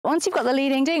once you've got the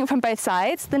leading, doing it from both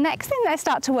sides, the next thing that I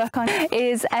start to work on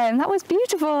is, that was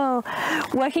beautiful,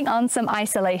 working on some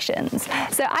isolations.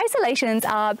 So isolations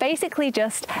are basically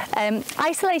just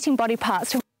isolating body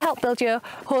parts to help build your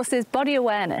horse's body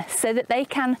awareness so that they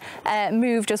can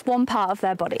move just one part of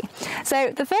their body.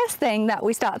 So the first thing that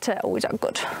we start to, oh,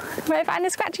 good, where I find a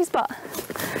scratchy spot.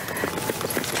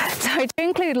 So I do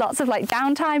include lots of like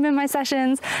downtime in my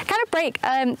sessions, kind of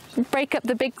break up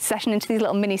the big session into these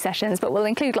little mini sessions, but we'll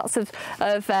include lots of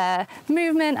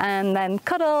movement and then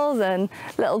cuddles and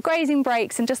little grazing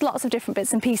breaks and just lots of different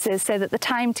bits and pieces so that the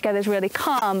time together is really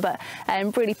calm but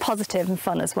really positive and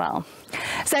fun as well.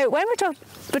 So when we're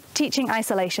teaching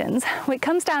isolations, it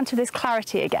comes down to this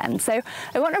clarity again. So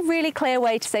I want a really clear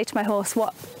way to say to my horse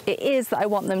what it is that I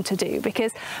want them to do,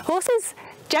 because horses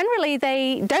generally,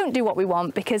 they don't do what we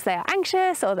want because they are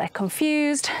anxious or they're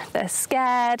confused, they're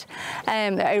scared,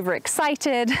 they're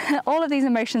overexcited, all of these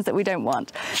emotions that we don't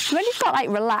want. When you've got like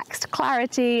relaxed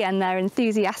clarity and they're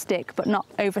enthusiastic but not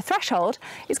over threshold,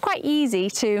 it's quite easy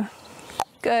to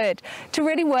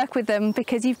really work with them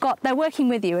because they're working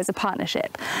with you as a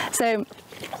partnership. So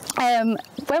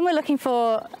when we're looking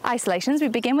for isolations, we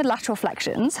begin with lateral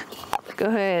flexions.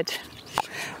 Good.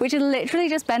 Which is literally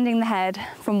just bending the head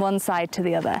from one side to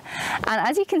the other. And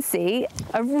as you can see,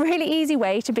 a really easy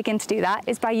way to begin to do that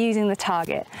is by using the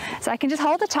target. So I can just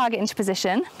hold the target into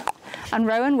position and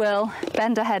Rowan will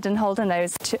bend her head and hold her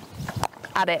nose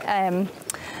at it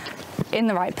in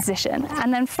the right position.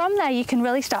 And then from there you can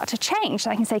really start to change.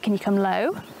 So I can say, can you come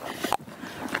low?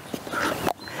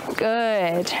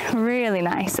 Good, really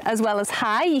nice. As well as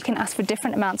high, you can ask for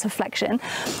different amounts of flexion.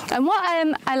 And what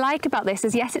I like about this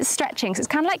is, yes, it's stretching, so it's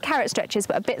kind of like carrot stretches,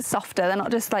 but a bit softer. They're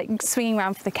not just like swinging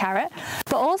around for the carrot,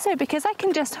 but also because I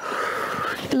can just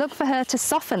look for her to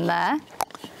soften there.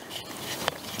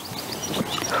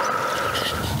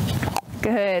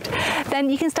 Good.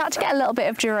 Then you can start to get a little bit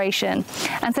of duration.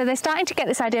 And so they're starting to get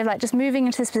this idea of like just moving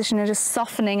into this position and just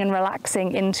softening and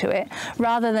relaxing into it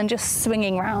rather than just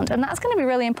swinging around. And that's going to be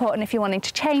really important if you're wanting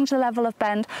to change the level of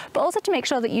bend, but also to make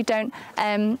sure that you don't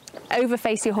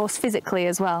overface your horse physically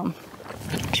as well.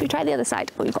 Should we try the other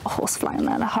side? Oh, you've got a horse flying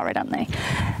there. They're horrid, aren't they?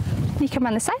 You come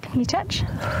around this side, you touch.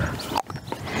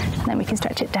 And then we can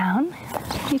stretch it down.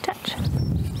 You touch.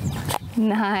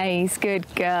 Nice, good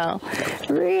girl,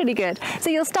 really good. So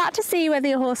you'll start to see whether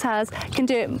your horse can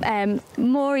do it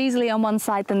more easily on one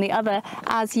side than the other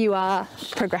as you are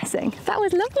progressing. That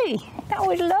was lovely, that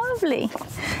was lovely.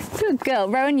 Good girl.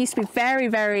 Rowan used to be very,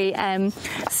 very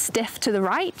stiff to the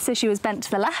right, so she was bent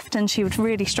to the left and she would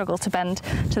really struggle to bend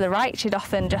to the right. She'd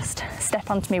often just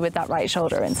step onto me with that right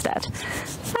shoulder instead.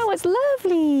 That was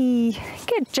lovely,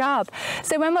 good job.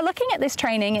 So when we're looking at this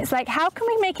training, it's like, how can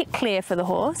we make it clear for the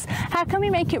horse? How can we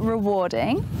make it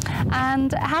rewarding?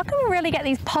 And how can we really get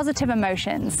these positive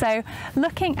emotions? So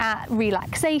looking at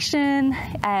relaxation,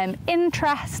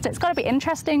 interest, it's got to be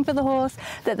interesting for the horse,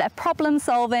 that they're problem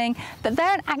solving, that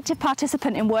they're an active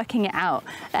participant in working it out.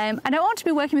 I don't want to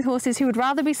be working with horses who would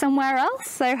rather be somewhere else,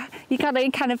 so you got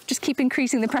to kind of just keep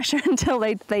increasing the pressure until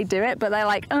they do it, but they're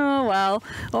like, oh well,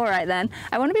 all right then.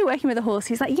 I want to be working with a horse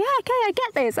who's like, yeah, okay, I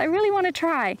get this, I really want to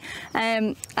try.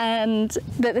 And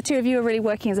that the two of you are really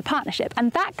working as a partnership,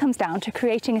 and that comes down to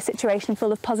creating a situation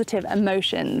full of positive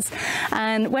emotions.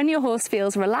 And when your horse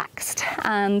feels relaxed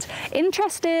and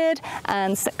interested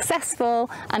and successful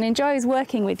and enjoys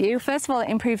working with you, first of all, it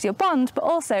improves your bond, but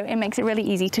also it makes it really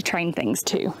easy to train things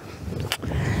too.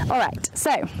 All right,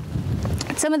 so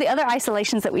some of the other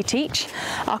isolations that we teach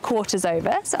are quarters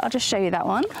over, so I'll just show you that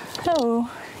one.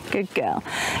 Oh, good girl.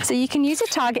 So you can use a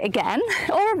target again,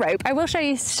 or a rope. I will show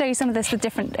you some of this with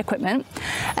different equipment.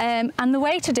 And the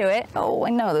way to do it, oh, I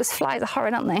know, those flies are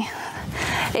horrid, aren't they?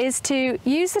 Is to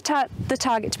use the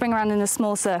target to bring around in a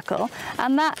small circle,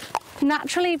 and that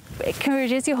naturally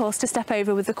encourages your horse to step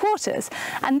over with the quarters.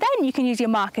 And then you can use your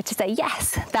marker to say,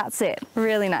 yes, that's it,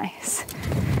 really nice.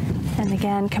 And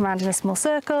again, come around in a small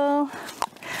circle.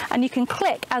 And you can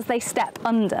click as they step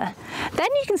under. Then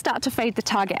you can start to fade the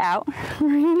target out.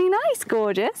 Really nice,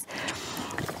 gorgeous.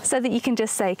 So that you can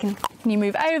just say, can you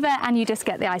move over, and you just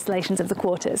get the isolations of the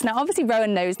quarters. Now obviously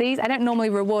Rowan knows these. I don't normally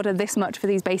reward her this much for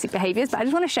these basic behaviours, but I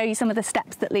just want to show you some of the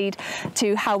steps that lead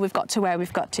to how we've got to where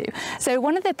we've got to. So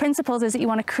one of the principles is that you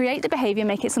want to create the behaviour,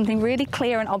 make it something really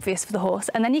clear and obvious for the horse,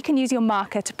 and then you can use your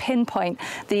marker to pinpoint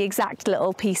the exact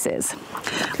little pieces.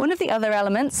 One of the other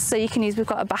elements, so you can use, we've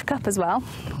got a backup as well,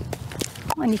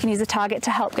 and you can use a target to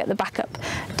help get the backup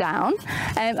down.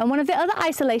 And one of the other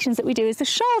isolations that we do is the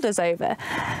shoulders over.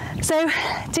 So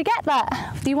to get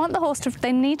that, you want the horse to,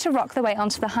 they need to rock their way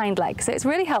onto the hind leg. So it's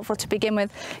really helpful to begin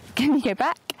with, can you go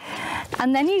back?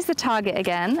 And then use the target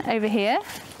again over here.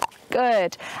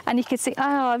 Good. And you can see,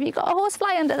 oh, have you got a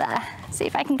horsefly under there? See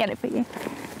if I can get it for you.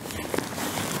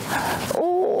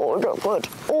 Oh, not good.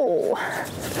 Oh,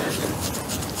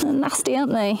 they're nasty,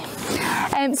 aren't they?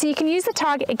 So you can use the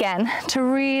target again to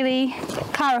really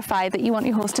clarify that you want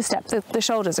your horse to step the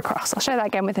shoulders across. I'll show that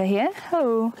again with her here.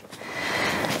 Oh.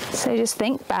 So just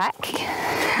think back.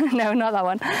 No, not that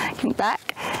one. Think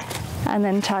back. And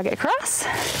then target across.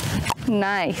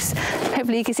 Nice.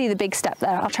 Hopefully you can see the big step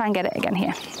there. I'll try and get it again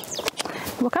here.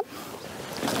 Walk up.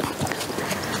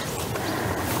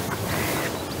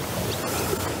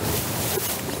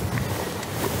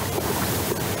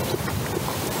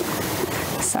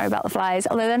 Sorry about the flies,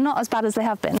 although they're not as bad as they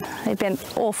have been. They've been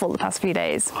awful the past few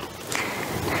days.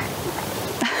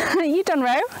 You done,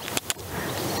 Ro?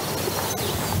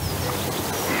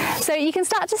 So you can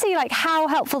start to see like how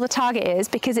helpful the target is,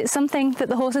 because it's something that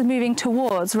the horse is moving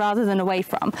towards rather than away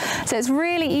from. So it's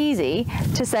really easy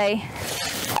to say,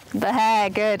 the hair,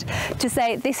 good, to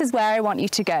say this is where I want you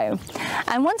to go.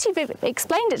 And once you've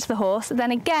explained it to the horse,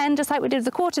 then again, just like we did with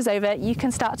the quarters over, you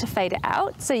can start to fade it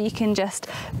out. So you can just,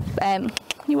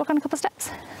 you walk on a couple of steps.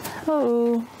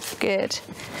 Oh, good.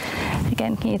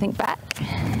 Again, can you think back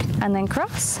and then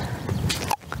cross?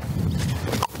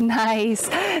 Nice.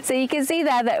 So you can see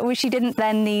there that she didn't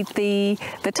then need the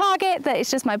target, that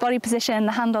it's just my body position,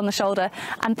 the hand on the shoulder,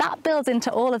 and that builds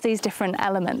into all of these different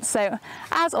elements. So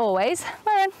as always,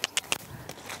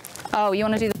 oh, you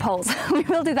want to do the poles? We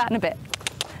will do that in a bit.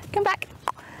 Come back.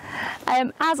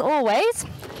 As always,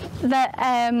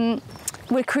 that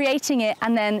we're creating it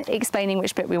and then explaining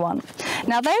which bit we want.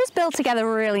 Now those build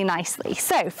together really nicely.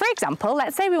 So for example,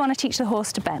 let's say we want to teach the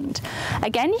horse to bend.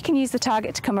 Again, you can use the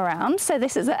target to come around. So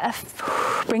this is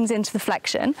brings into the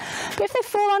flexion. But if they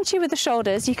fall onto you with the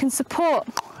shoulders, you can support.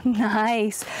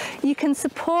 Nice. You can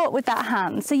support with that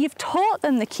hand. So you've taught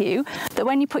them the cue that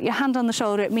when you put your hand on the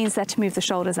shoulder, it means they're to move the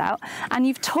shoulders out. And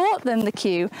you've taught them the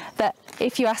cue that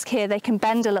if you ask here, they can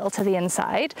bend a little to the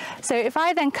inside. So if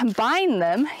I then combine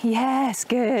them, yes,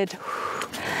 good.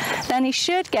 Then he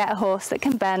should get a horse that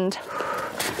can bend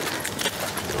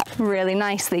really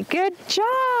nicely. Good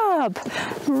job.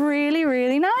 Really,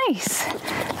 really nice.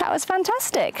 That was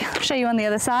fantastic. I'll show you on the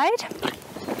other side.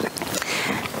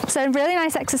 So a really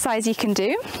nice exercise you can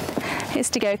do is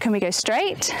to go, can we go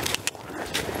straight?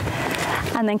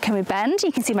 And then can we bend?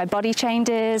 You can see my body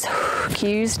changes,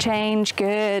 cues change,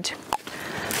 good.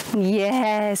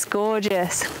 Yes,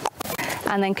 gorgeous.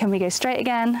 And then can we go straight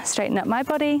again? Straighten up my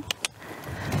body.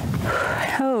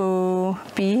 Oh,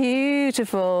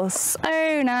 beautiful.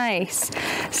 So nice.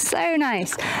 So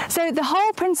nice. So the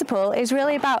whole principle is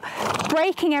really about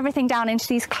breaking everything down into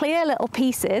these clear little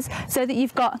pieces so that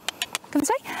you've got,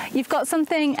 you've got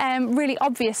something really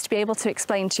obvious to be able to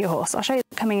explain to your horse. I'll show you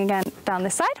coming again down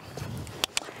this side.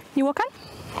 You walk on.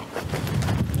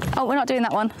 Oh, we're not doing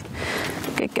that one.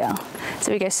 Good girl.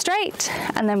 So we go straight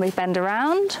and then we bend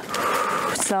around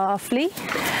softly.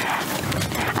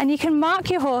 And you can mark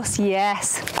your horse,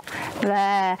 yes,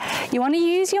 there. You want to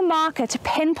use your marker to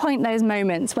pinpoint those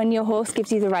moments when your horse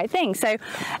gives you the right thing. So,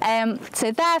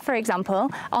 so there, for example,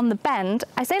 on the bend,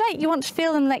 I say like you want to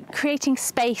feel them like creating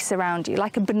space around you,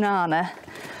 like a banana.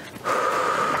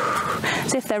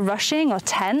 So if they're rushing or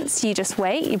tense, you just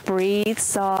wait, you breathe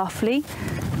softly.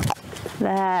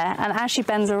 There, and as she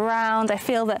bends around, I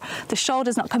feel that the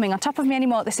shoulder's not coming on top of me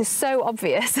anymore. This is so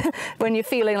obvious when you're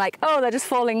feeling like, oh, they're just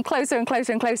falling closer and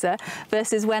closer and closer,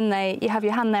 versus when you have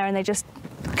your hand there and they just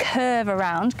curve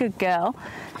around. Good girl.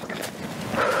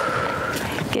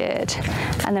 Good.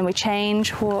 And then we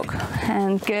change, walk,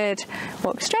 and good.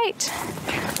 Walk straight.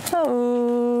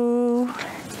 Oh.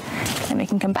 Then we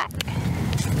can come back.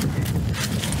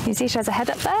 You see she has a head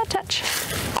up there, touch.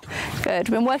 Good.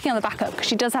 We've been working on the back up because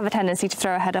she does have a tendency to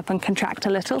throw her head up and contract a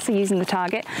little, so using the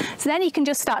target. So then you can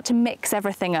just start to mix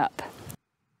everything up.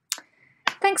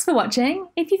 Thanks for watching.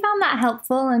 If you found that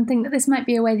helpful and think that this might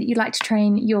be a way that you'd like to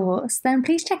train your horse, then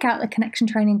please check out the Connection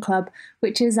Training Club,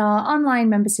 which is our online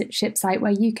membership site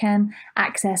where you can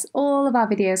access all of our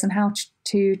videos on how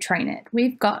to train it.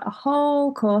 We've got a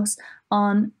whole course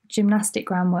on gymnastic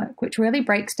groundwork, which really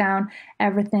breaks down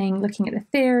everything, looking at the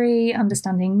theory,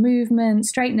 understanding movement,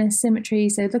 straightness, symmetry,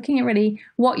 so looking at really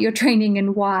what you're training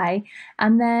and why.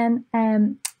 And then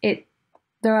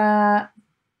there are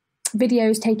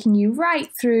videos taking you right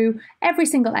through every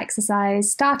single exercise,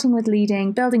 starting with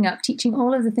leading, building up, teaching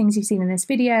all of the things you've seen in this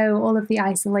video, all of the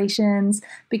isolations,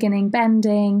 beginning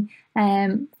bending,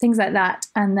 things like that,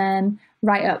 and then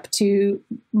right up to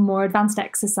more advanced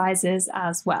exercises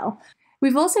as well.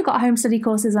 We've also got home study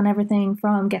courses on everything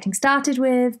from getting started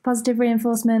with positive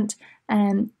reinforcement,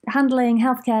 handling,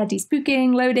 healthcare,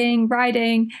 despooking, loading,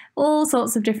 riding, all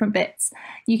sorts of different bits.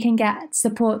 You can get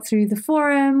support through the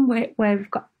forum where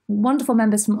we've got wonderful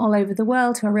members from all over the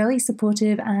world who are really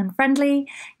supportive and friendly.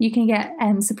 You can get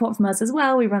support from us as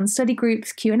well. We run study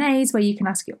groups, Q&As, where you can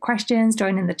ask your questions,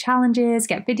 join in the challenges,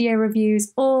 get video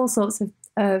reviews, all sorts of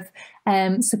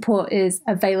support is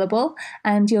available,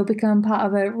 and you'll become part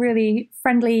of a really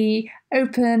friendly,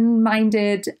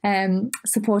 open-minded,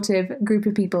 supportive group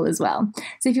of people as well.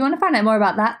 So if you want to find out more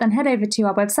about that, then head over to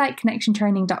our website,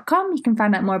 connectiontraining.com. You can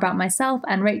find out more about myself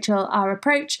and Rachel, our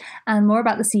approach, and more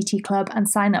about the CT Club, and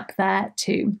sign up there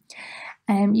too.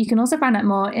 You can also find out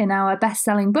more in our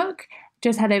best-selling book.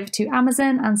 Just head over to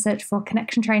Amazon and search for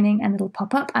Connection Training and it'll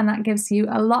pop up, and that gives you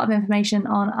a lot of information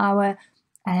on our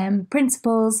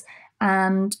principles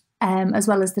and as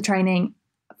well as the training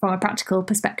from a practical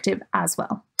perspective as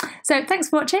well. So thanks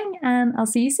for watching, and I'll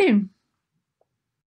see you soon.